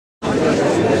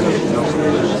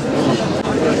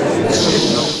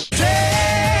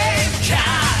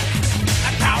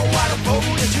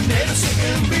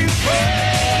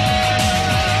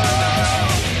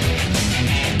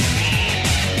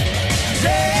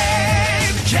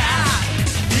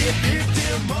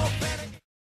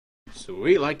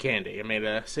Sweet like candy. I made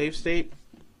a save state.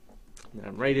 And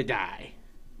I'm ready to die.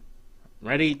 I'm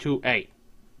ready to... Hey.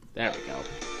 There we go.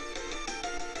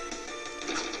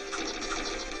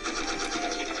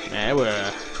 Man, it would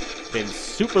have been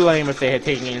super lame if they had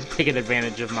taken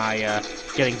advantage of my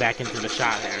getting back into the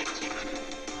shot there.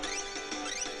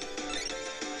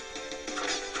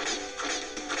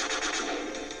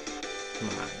 Come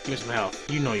on, give me some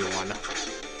health. You know you wanna.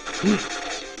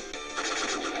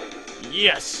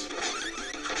 Yes!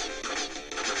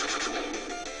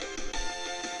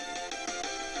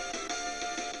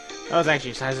 That was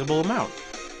actually a sizable amount.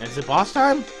 And is it boss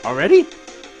time? Already?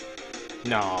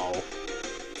 No.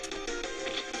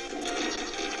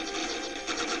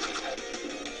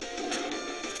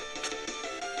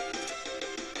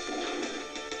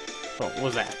 Oh, what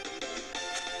was that?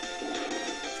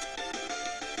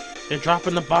 They're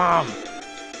dropping the bomb!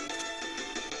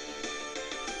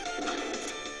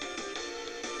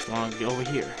 Come on, get over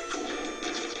here.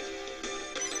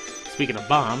 Speaking of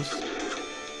bombs...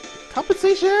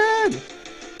 Compensation!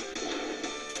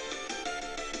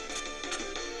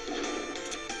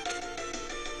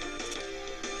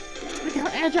 Look how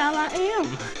agile I am!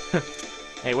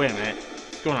 Hey, wait a minute.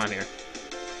 What's going on here?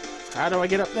 How do I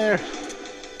get up there?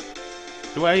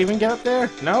 Do I even get up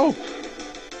there? No?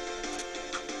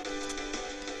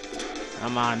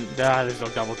 Come on. There's no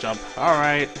double jump.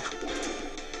 Alright.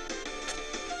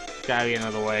 Gotta be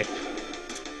another way.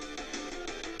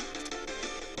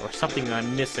 Or something that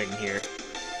I'm missing here.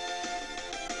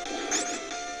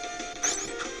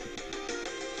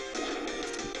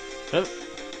 Oh.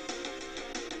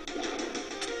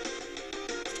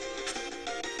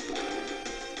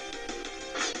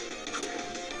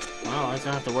 Well, I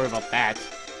don't have to worry about that.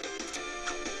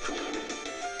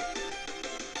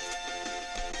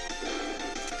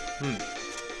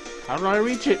 How do I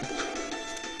reach it?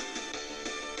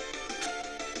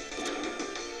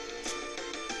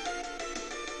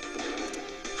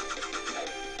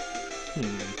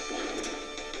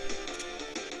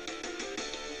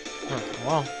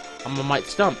 Well, I'm a mite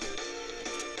stumped.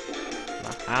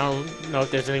 I don't know if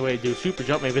there's any way to do super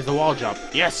jump. Maybe it's the wall jump.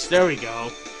 Yes, there we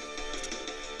go.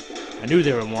 I knew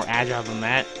they were more agile than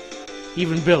that.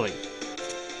 Even Billy.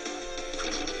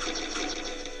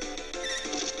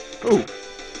 Ooh.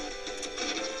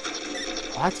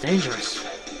 Oh, that's dangerous.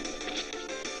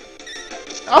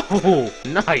 Oh,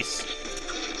 nice.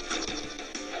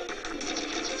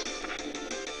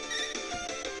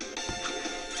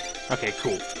 Okay,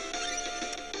 cool.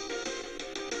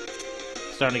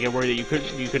 Starting to get worried that you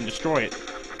couldn't destroy it.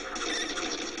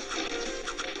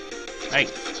 Hey.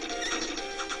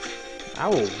 I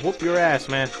will whoop your ass,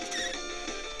 man.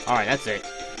 Alright, that's it.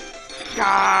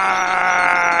 Die!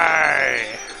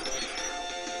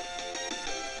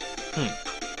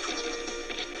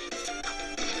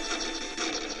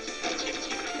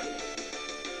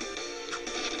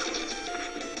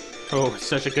 Oh, it's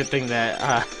such a good thing that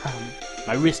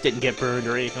my wrist didn't get burned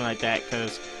or anything like that,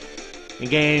 because in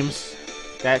games,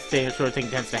 that sort of thing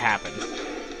tends to happen.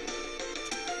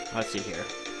 Let's see here.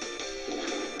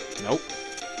 Nope.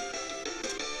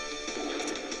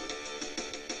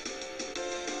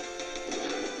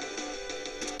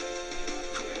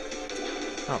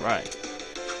 Alright.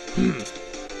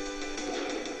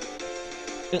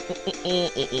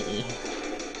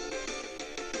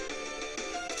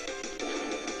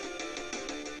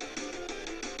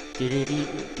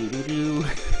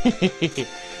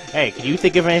 Hey, can you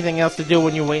think of anything else to do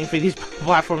when you're waiting for these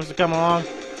platforms to come along?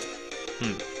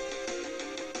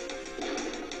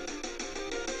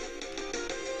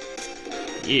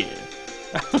 Yeah.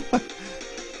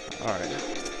 Alright.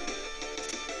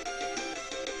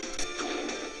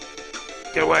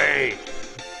 Get away!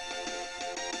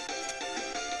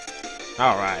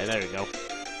 Alright, there we go.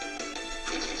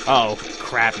 Oh,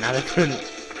 crap, now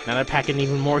they're packing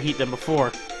even more heat than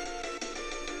before.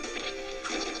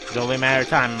 It's only a matter of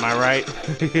time, am I right?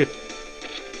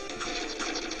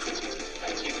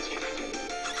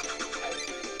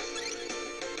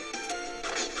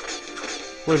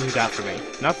 What have you got for me?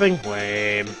 Nothing?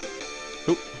 Lame.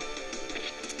 Oop.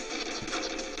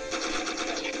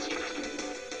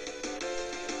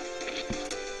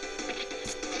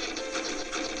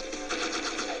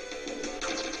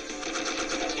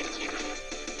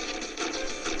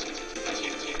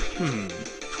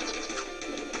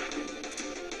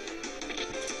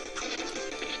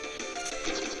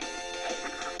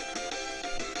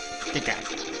 Get that.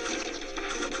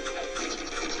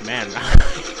 Man,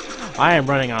 I am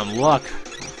running on luck.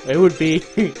 It would be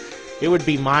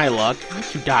my luck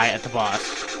to die at the boss.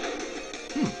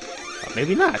 Or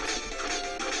maybe not.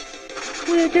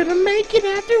 We're gonna make it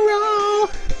after all!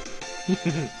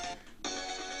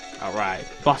 Alright,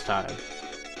 boss time.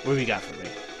 What have you got for me?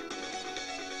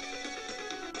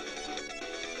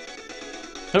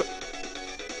 Oh.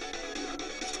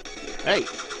 Hey!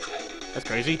 That's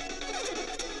crazy.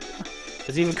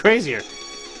 It's even crazier.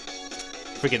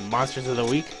 Freaking monsters of the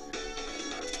week.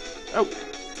 Oh!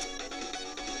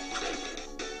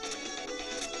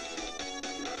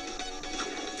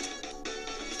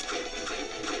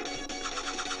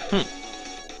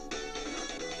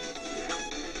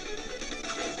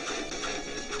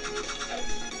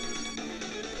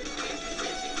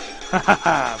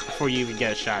 Haha, before you even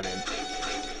get a shot in.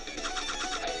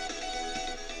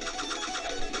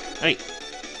 Hey!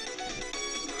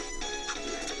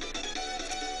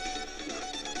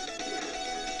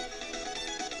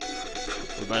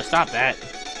 We better stop that.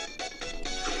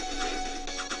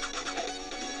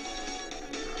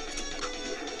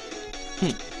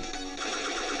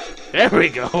 There we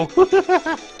go!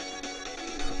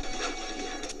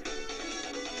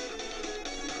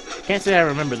 Can't say I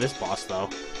remember this boss, though.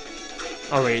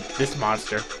 Oh wait, this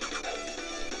monster.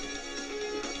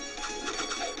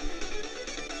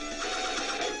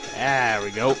 There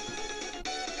we go.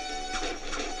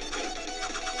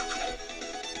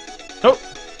 Oh!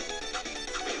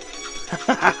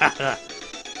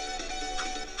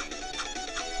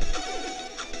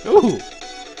 Ooh!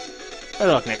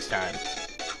 Better luck next time.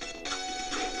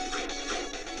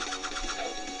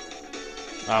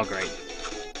 Oh, great.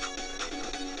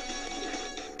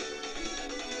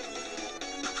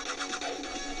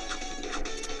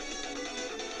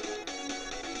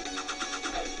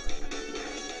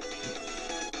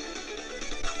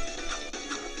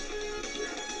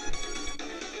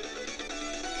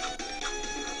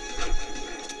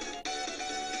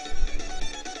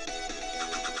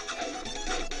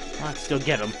 I still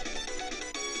get him.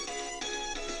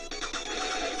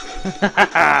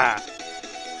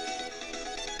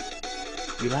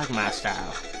 You like my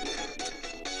style.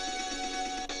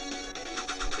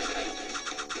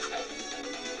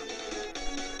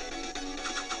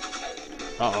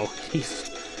 Uh-oh,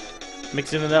 he's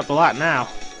mixing it up a lot now.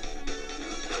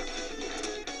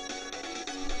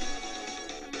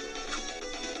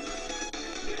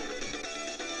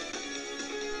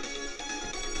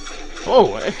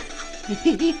 Oh!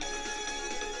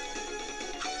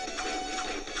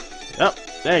 Oh,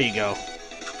 there you go.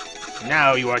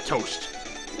 Now you are toast.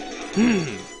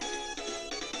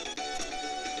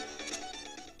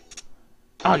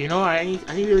 Oh, you know, I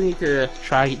really need to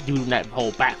try doing that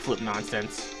whole backflip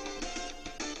nonsense.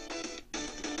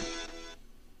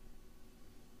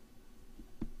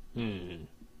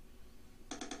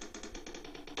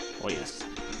 Oh, yes.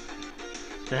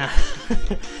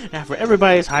 Now for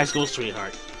everybody's high school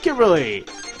sweetheart, Kimberly!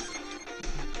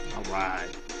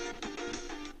 Alright.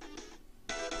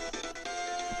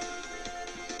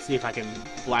 See if I can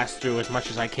blast through as much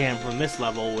as I can from this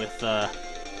level with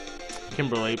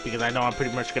Kimberly, because I know I'm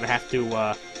pretty much gonna have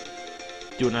to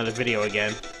do another video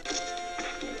again.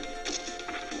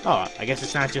 Oh, I guess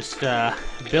it's not just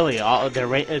Billy. All their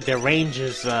range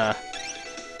is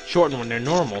shortened when they're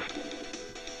normal.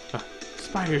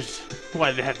 Spiders. Why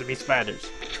did it have to be spiders?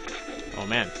 Oh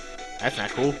man, that's not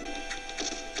cool.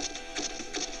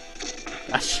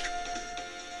 Gosh.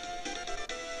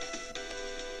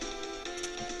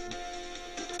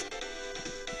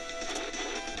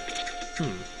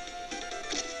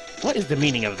 What is the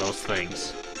meaning of those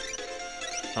things?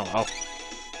 Oh well.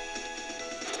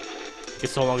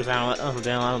 Guess so long as they don't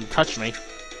let them touch me.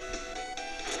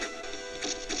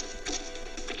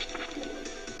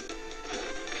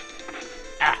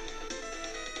 Ah!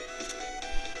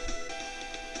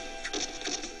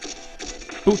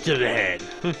 Boot to the head.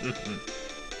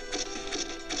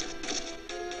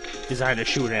 Designed to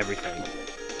shoot everything.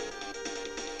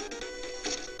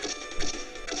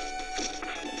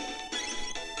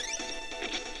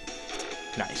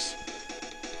 Nice.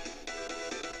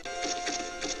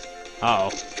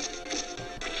 Uh-oh.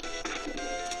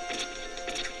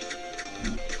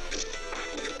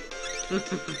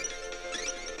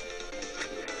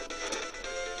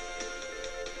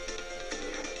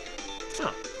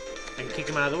 Oh, I can kick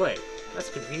him out of the way. That's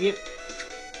convenient.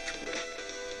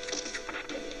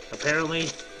 Apparently,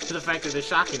 the fact that they're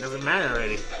shocking doesn't matter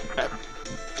already.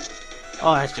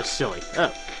 Oh, that's just silly.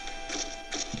 Oh.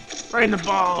 Right in the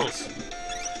balls!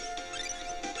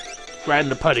 Right in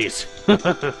the putties.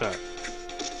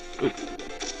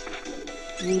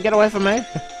 You can get away from me.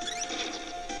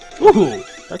 Ooh,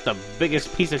 that's the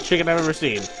biggest piece of chicken I've ever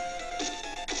seen.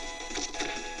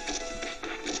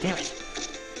 Damn it.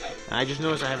 I just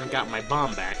noticed I haven't got my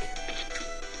bomb back.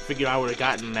 figured I would have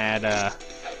gotten that,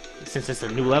 since it's a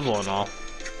new level and all.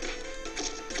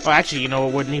 Well, actually, you know,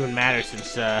 it wouldn't even matter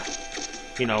since,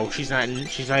 you know, she's not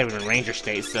even in Ranger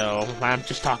state, so I'm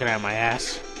just talking out of my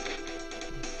ass.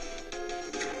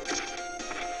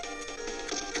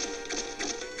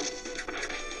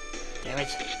 Damn it.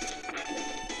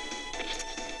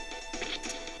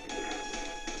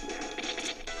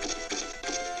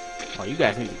 Oh, you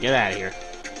guys need to get out of here.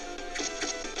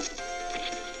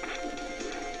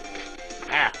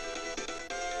 Ah!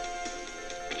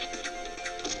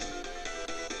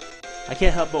 I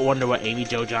can't help but wonder what Amy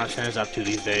Jo Johnson is up to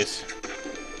these days.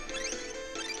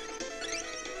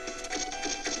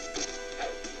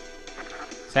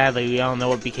 Sadly, we all know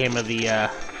what became of the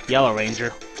Yellow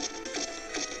Ranger.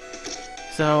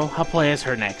 So, I'll play as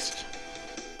her next.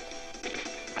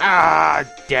 Ah,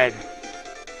 dead.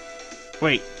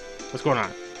 Wait, what's going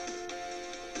on?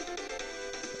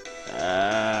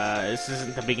 This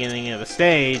isn't the beginning of the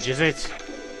stage, is it?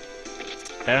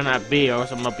 Better not be, or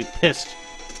else I'm gonna be pissed.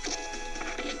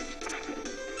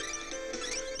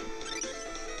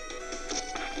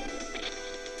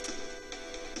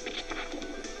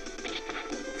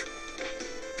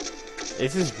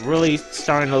 This is really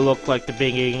starting to look like the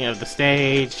beginning of the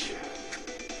stage.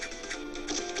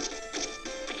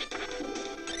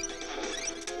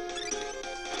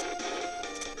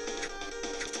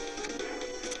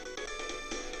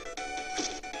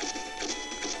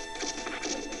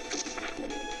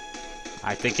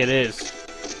 I think it is.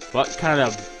 What kind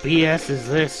of BS is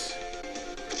this?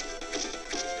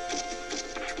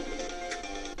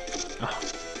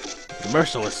 Oh,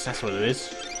 merciless, that's what it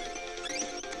is.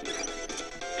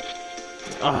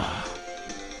 Ugh.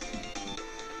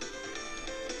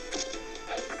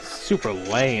 Super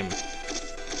lame.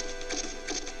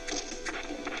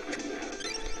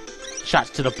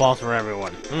 Shots to the balls for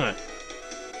everyone. Ugh.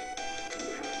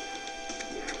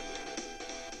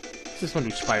 This is when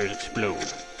these spiders explode.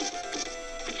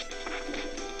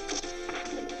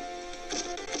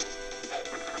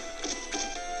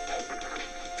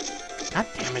 God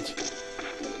damn it.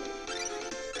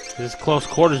 This close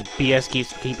quarters BS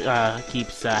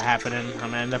keeps happening. I'm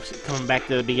gonna end up coming back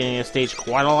to the beginning of the stage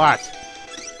quite a lot.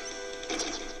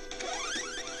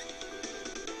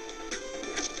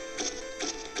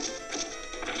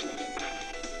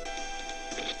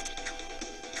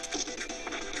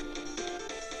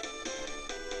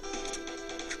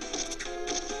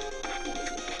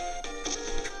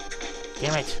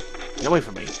 Damn it! Get away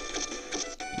from me, you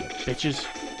bitches!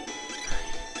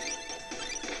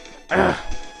 Ugh.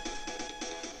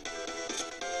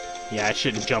 Yeah, I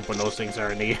shouldn't jump when those things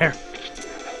are in the air.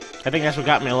 I think that's what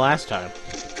got me the last time.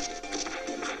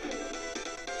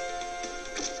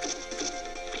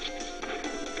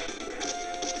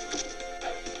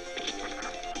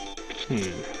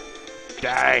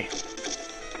 Die!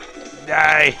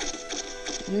 Die!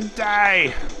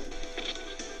 Die!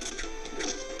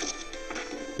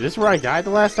 Is this where I died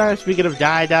the last time? Speaking of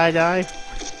die, die, die.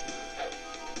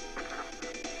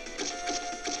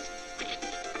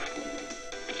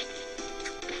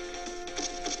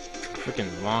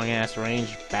 Freaking long-ass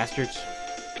range bastards.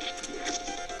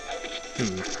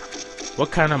 What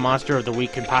kind of monster of the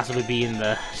week can possibly be in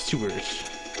the sewers?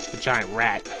 A giant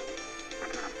rat.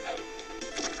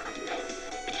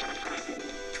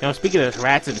 You know, speaking of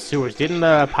rats in the sewers, didn't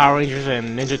the Power Rangers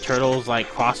and Ninja Turtles, like,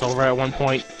 cross over at one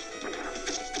point?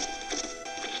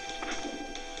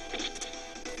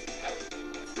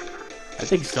 I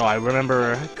think so. I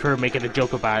remember Kurt making a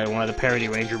joke about it in one of the parody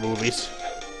Ranger movies.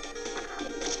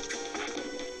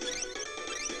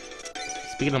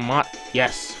 Speaking of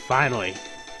yes, finally.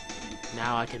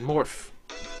 Now I can morph.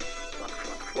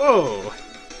 Whoa!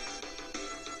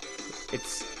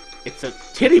 It's a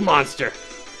titty monster.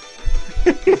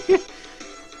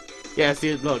 Yeah,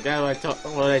 see, look, that's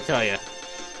what I tell you.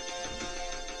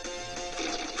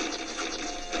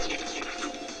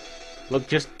 Look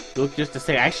just to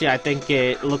say. Actually, I think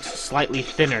it looks slightly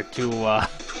thinner to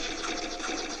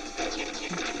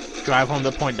drive home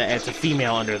the point that it's a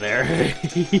female under there.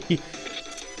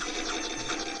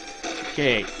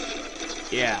 Okay,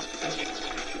 yeah.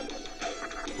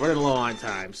 Running low on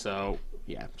time, so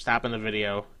yeah, stopping the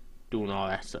video, doing all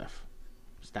that stuff.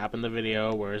 Stopping the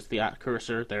video, where's the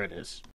cursor? There it is.